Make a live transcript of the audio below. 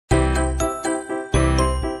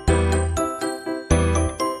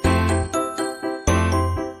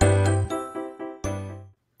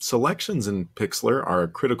Selections in Pixlr are a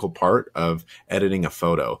critical part of editing a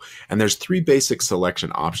photo. And there's three basic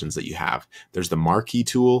selection options that you have. There's the Marquee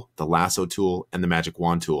Tool, the Lasso Tool, and the Magic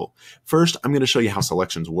Wand Tool. First, I'm going to show you how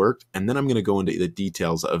selections work, and then I'm going to go into the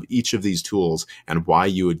details of each of these tools and why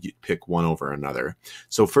you would pick one over another.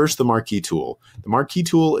 So first, the Marquee Tool. The Marquee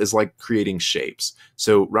Tool is like creating shapes.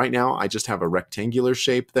 So right now, I just have a rectangular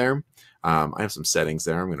shape there. I have some settings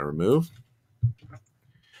there I'm going to remove.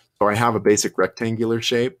 So I have a basic rectangular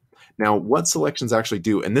shape. Now, what selections actually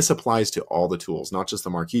do, and this applies to all the tools, not just the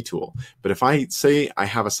Marquee Tool, but if I say I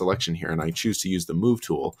have a selection here and I choose to use the Move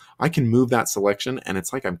tool, I can move that selection and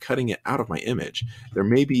it's like I'm cutting it out of my image. There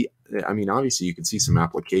may be, I mean, obviously you can see some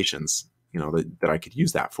applications that I could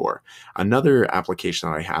use that for. Another application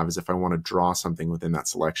that I have is if I want to draw something within that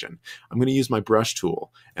selection. I'm going to use my brush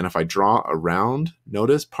tool. And if I draw around,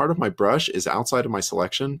 notice part of my brush is outside of my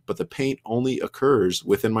selection, but the paint only occurs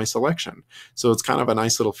within my selection. So it's kind of a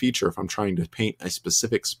nice little feature if I'm trying to paint a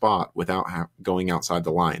specific spot without going outside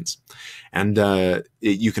the lines. And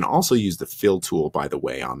you can also use the Fill tool, by the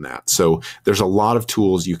way, on that. So there's a lot of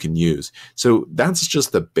tools you can use. So that's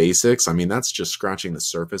just the basics. I mean, that's just scratching the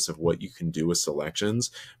surface of what you can do with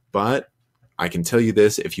selections, but I can tell you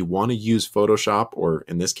this: if you want to use Photoshop, or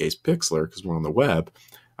in this case Pixlr, because we're on the web,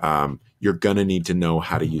 you're going to need to know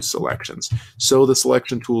how to use selections. So the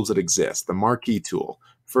selection tools that exist, the Marquee Tool.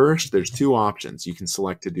 First, there's two options. You can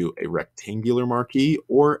select to do a rectangular marquee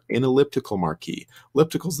or an elliptical marquee.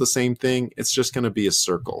 Elliptical is the same thing. It's just going to be a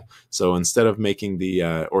circle. So instead of making the,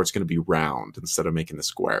 or it's going to be round instead of making the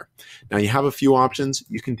square. Now you have a few options.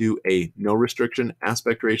 You can do a no restriction,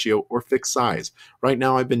 aspect ratio, or fixed size. Right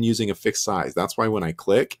now I've been using a fixed size. That's why when I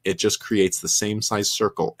click, it just creates the same size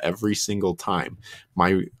circle every single time.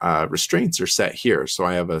 My restraints are set here. So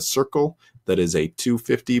I have a circle that is a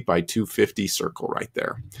 250 by 250 circle right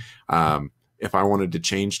there. If I wanted to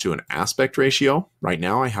change to an aspect ratio, right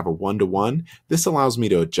now I have a 1:1. This allows me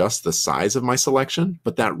to adjust the size of my selection,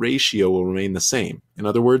 but that ratio will remain the same. In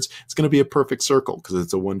other words, it's going to be a perfect circle because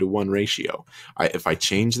it's a 1:1 ratio. If I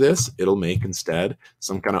change this, it'll make instead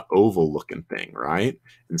some kind of oval looking thing, right?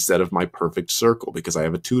 Instead of my perfect circle, because I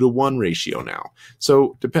have a 2:1 ratio now.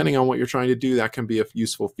 So depending on what you're trying to do, that can be a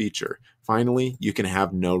useful feature. Finally, you can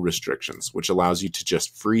have no restrictions, which allows you to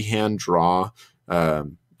just freehand draw,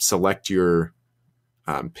 select your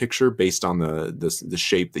picture based on the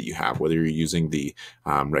shape that you have, whether you're using the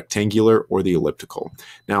rectangular or the elliptical.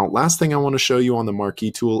 Now, last thing I want to show you on the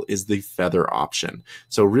Marquee Tool is the feather option.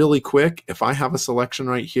 So really quick, if I have a selection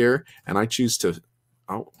right here and I choose to,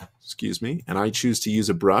 and I choose to use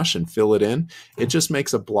a brush and fill it in, it just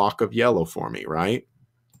makes a block of yellow for me, right?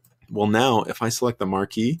 Well, now if I select the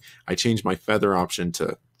Marquee, I change my feather option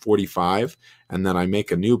to 45, and then I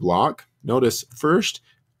make a new block. Notice first,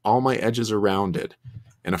 all my edges are rounded.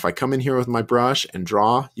 And if I come in here with my brush and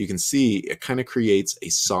draw, you can see it kind of creates a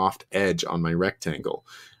soft edge on my rectangle.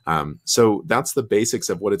 So that's the basics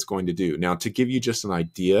of what it's going to do. Now, to give you just an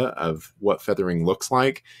idea of what feathering looks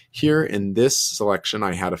like, here in this selection,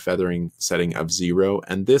 I had a feathering setting of 0,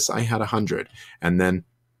 and this I had 100. And then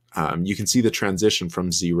you can see the transition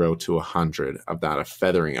from 0 to 100 of that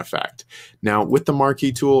feathering effect. Now, with the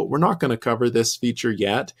Marquee Tool, we're not going to cover this feature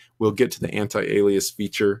yet. We'll get to the anti-alias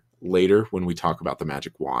feature later when we talk about the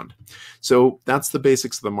Magic Wand. So that's the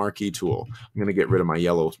basics of the Marquee Tool. I'm going to get rid of my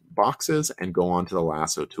yellow boxes and go on to the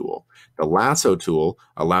Lasso Tool. The Lasso Tool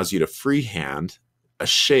allows you to freehand a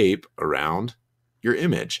shape around your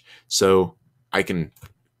image. So I can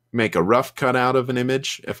make a rough cutout of an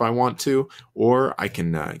image if I want to, or I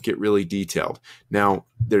can get really detailed. Now,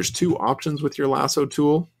 there's two options with your Lasso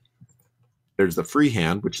Tool. There's the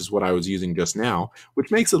freehand, which is what I was using just now,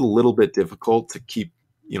 which makes it a little bit difficult to keep,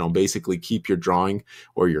 basically keep your drawing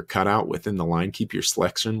or your cutout within the line, keep your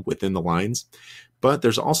selection within the lines. But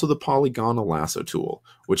there's also the Polygonal Lasso Tool,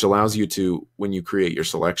 which allows you to, when you create your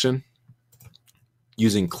selection,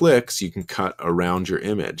 using clicks, you can cut around your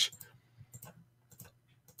image.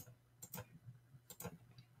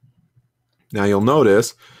 Now you'll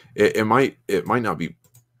notice it might not be,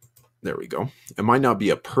 there we go. It might not be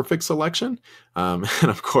a perfect selection. And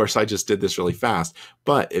of course I just did this really fast,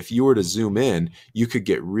 but if you were to zoom in, you could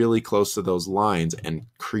get really close to those lines and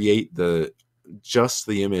create just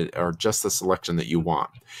the image or just the selection that you want.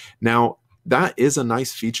 Now that is a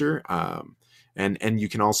nice feature. And you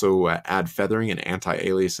can also add feathering and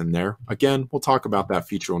anti-alias in there. Again, we'll talk about that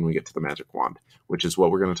feature when we get to the Magic Wand, which is what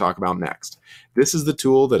we're going to talk about next. This is the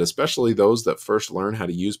tool that especially those that first learn how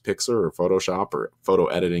to use Pixlr or Photoshop or photo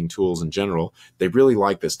editing tools in general, they really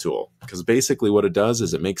like this tool because basically what it does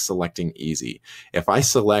is it makes selecting easy. If I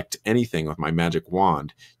select anything with my Magic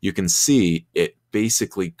Wand, you can see it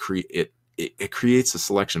basically it creates a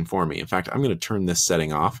selection for me. In fact, I'm going to turn this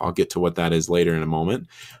setting off. I'll get to what that is later in a moment,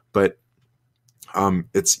 but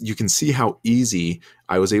you can see how easy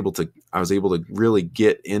I was able to really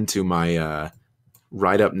get into my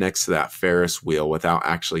right up next to that Ferris wheel without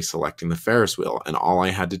actually selecting the Ferris wheel. And all I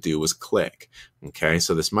had to do was click. Okay,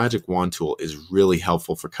 so this magic wand tool is really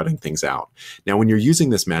helpful for cutting things out. Now, when you're using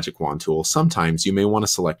this magic wand tool, sometimes you may want to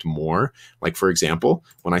select more. Like for example,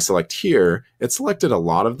 when I select here, it selected a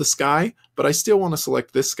lot of the sky, but I still want to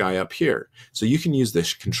select this sky up here. So you can use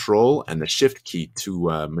the Control and the Shift key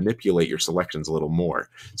to manipulate your selections a little more.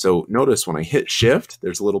 So notice when I hit Shift,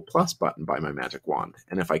 there's a little plus button by my magic wand.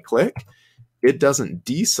 And if I click, it doesn't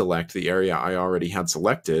deselect the area I already had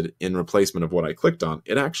selected in replacement of what I clicked on.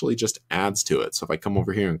 It actually just adds to it. So if I come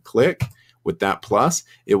over here and click with that plus,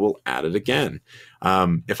 it will add it again.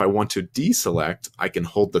 If I want to deselect, I can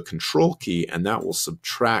hold the Control key and that will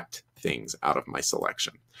subtract things out of my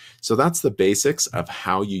selection. So that's the basics of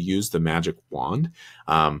how you use the magic wand.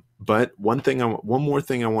 But one more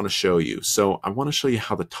thing I want to show you. So I want to show you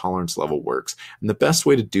how the tolerance level works. And the best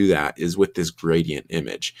way to do that is with this gradient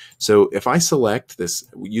image. So if I select this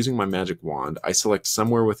using my magic wand, I select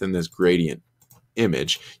somewhere within this gradient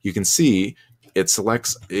image, you can see it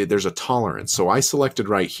selects, there's a tolerance. So I selected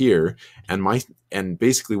right here, and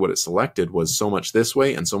basically what it selected was so much this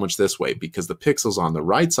way and so much this way, because the pixels on the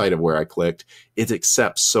right side of where I clicked, it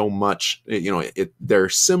accepts so much, they're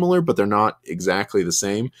similar, but they're not exactly the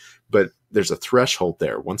same, but there's a threshold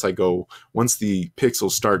there. Once the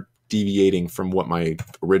pixels start deviating from what my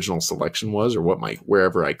original selection was, or what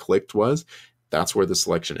wherever I clicked was, that's where the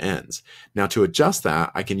selection ends. Now to adjust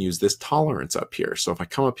that, I can use this tolerance up here. So if I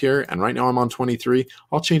come up here, and right now I'm on 23,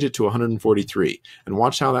 I'll change it to 143 and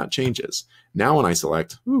watch how that changes. Now when I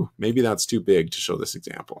select, maybe that's too big to show this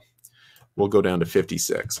example. We'll go down to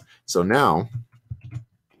 56. So now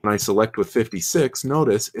when I select with 56,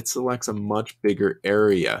 notice it selects a much bigger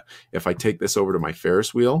area. If I take this over to my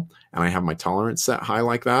Ferris wheel and I have my tolerance set high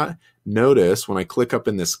like that, notice when I click up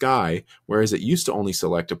in the sky, whereas it used to only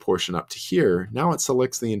select a portion up to here, now it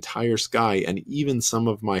selects the entire sky and even some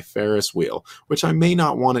of my Ferris wheel, which I may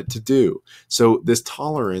not want it to do. So this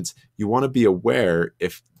tolerance, you want to be aware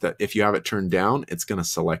if you have it turned down, it's going to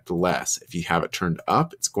select less. If you have it turned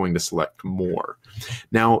up, it's going to select more.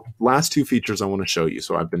 Now, last two features I want to show you.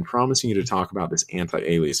 So I've been promising you to talk about this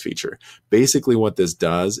anti-alias feature. Basically what this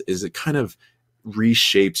does is it kind of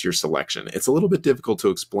reshapes your selection. It's a little bit difficult to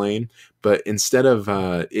explain, but instead of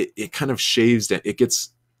it kind of shaves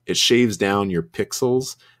down your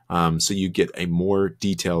pixels, so you get a more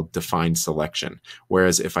detailed defined selection.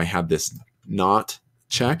 Whereas if I had this not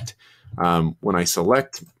checked, when I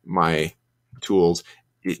select my tools,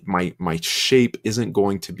 my shape isn't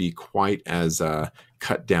going to be quite as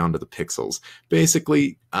cut down to the pixels.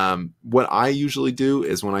 Basically, what I usually do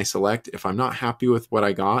is when I select, if I'm not happy with what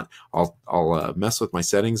I got, I'll mess with my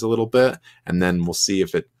settings a little bit, and then we'll see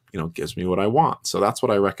if it gives me what I want. So that's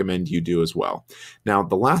what I recommend you do as well. Now,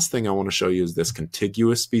 the last thing I want to show you is this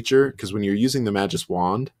contiguous feature, because when you're using the magic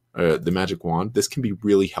wand, this can be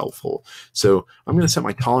really helpful. So I'm going to set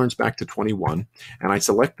my tolerance back to 21, and I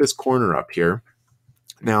select this corner up here.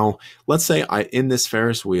 Now, let's say in this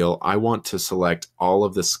Ferris wheel, I want to select all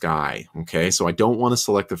of the sky, okay? So I don't want to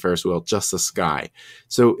select the Ferris wheel, just the sky.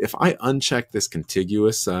 So if I uncheck this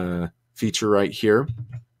contiguous feature right here,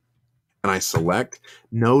 and I select,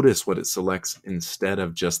 notice what it selects instead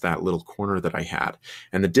of just that little corner that I had.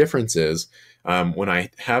 And the difference is, when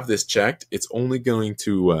I have this checked, it's only going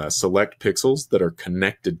to select pixels that are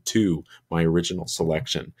connected to my original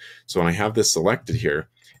selection. So when I have this selected here,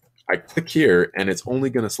 I click here and it's only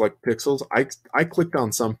going to select pixels. I clicked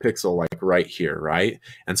on some pixel like right here, right?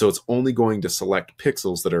 And so it's only going to select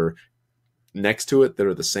pixels that are next to it that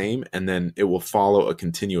are the same, and then it will follow a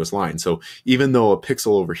continuous line. So even though a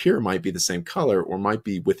pixel over here might be the same color or might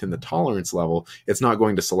be within the tolerance level, it's not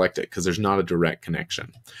going to select it because there's not a direct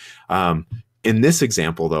connection. In this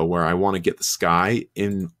example, though, where I want to get the sky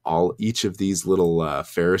in each of these little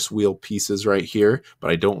Ferris wheel pieces right here,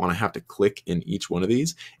 but I don't want to have to click in each one of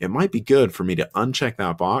these, it might be good for me to uncheck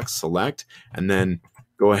that box, select, and then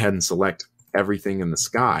go ahead and select everything in the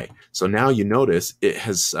sky. So now you notice it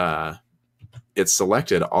has it's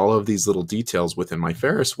selected all of these little details within my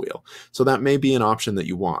Ferris wheel. So that may be an option that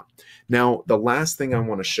you want. Now, the last thing I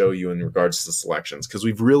want to show you in regards to selections, because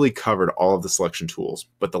we've really covered all of the selection tools,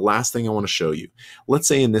 but the last thing I want to show you, let's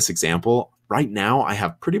say in this example, right now I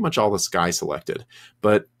have pretty much all the sky selected,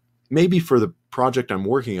 but maybe for the project I'm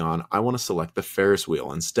working on, I want to select the Ferris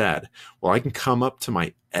wheel instead. Well, I can come up to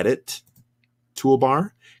my Edit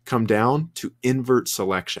toolbar, come down to Invert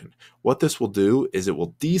Selection. What this will do is it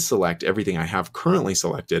will deselect everything I have currently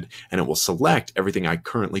selected, and it will select everything I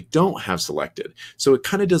currently don't have selected. So it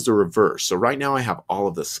kind of does the reverse. So right now I have all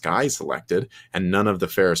of the sky selected and none of the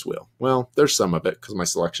Ferris wheel. Well, there's some of it because my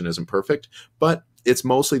selection isn't perfect, but it's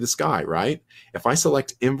mostly the sky, right? If I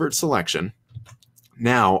select Invert Selection,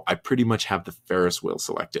 now I pretty much have the Ferris wheel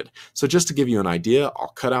selected. So just to give you an idea,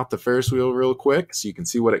 I'll cut out the Ferris wheel real quick so you can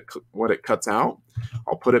see what it cuts out.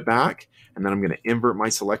 I'll put it back, and then I'm going to invert my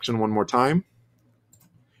selection one more time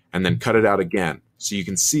and then cut it out again. So you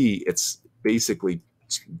can see it's basically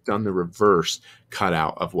done the reverse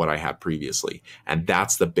cutout of what I had previously. And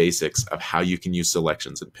that's the basics of how you can use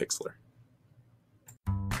selections in Pixlr.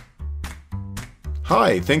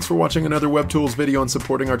 Hi, thanks for watching another Web Tools video and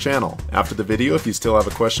supporting our channel. After the video, if you still have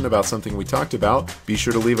a question about something we talked about, be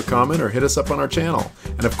sure to leave a comment or hit us up on our channel.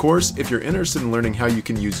 And of course, if you're interested in learning how you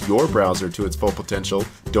can use your browser to its full potential,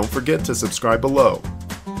 don't forget to subscribe below.